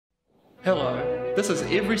Hello, this is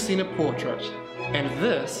Every Scene a Portrait, and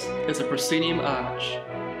this is a proscenium arch.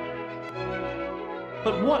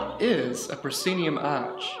 But what is a proscenium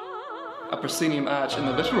arch? A proscenium arch in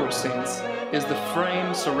the literal sense is the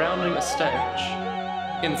frame surrounding a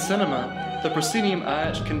stage. In cinema, the proscenium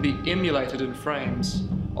arch can be emulated in frames,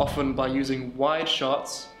 often by using wide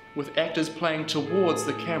shots with actors playing towards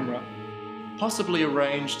the camera, possibly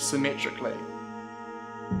arranged symmetrically.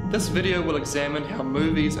 This video will examine how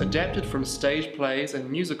movies adapted from stage plays and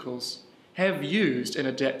musicals have used and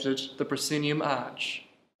adapted the proscenium arch.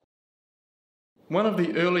 One of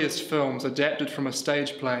the earliest films adapted from a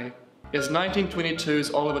stage play is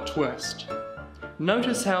 1922's Oliver Twist.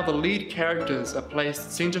 Notice how the lead characters are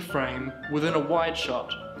placed centre frame within a wide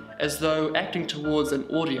shot, as though acting towards an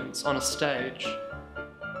audience on a stage.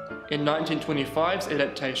 In 1925's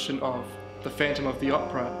adaptation of The Phantom of the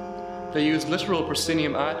Opera, they used literal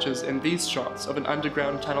proscenium arches in these shots of an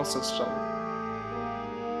underground tunnel system.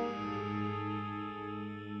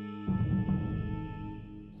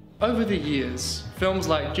 Over the years, films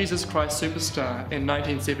like Jesus Christ Superstar in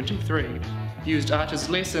 1973 used arches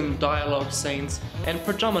less in dialogue scenes and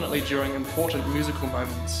predominantly during important musical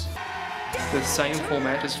moments. The same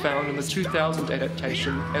format is found in the 2000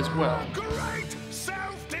 adaptation as well.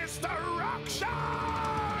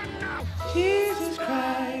 Jesus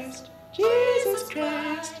Christ, Jesus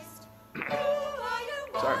Christ.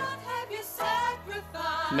 Sorry.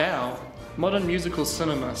 Now, modern musical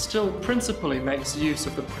cinema still principally makes use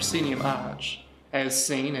of the proscenium arch, as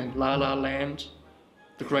seen in La La Land,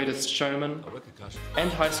 The Greatest Showman,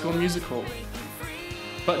 and High School Musical.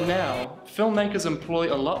 But now, filmmakers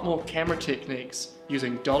employ a lot more camera techniques,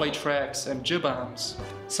 using dolly tracks and jib arms,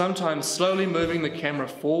 sometimes slowly moving the camera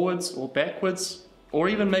forwards or backwards, or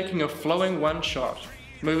even making a flowing one-shot,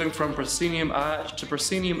 moving from proscenium arch to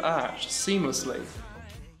proscenium arch seamlessly.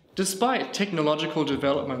 Despite technological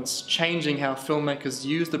developments changing how filmmakers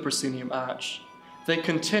use the proscenium arch, they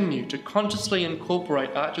continue to consciously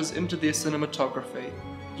incorporate arches into their cinematography.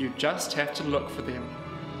 You just have to look for them.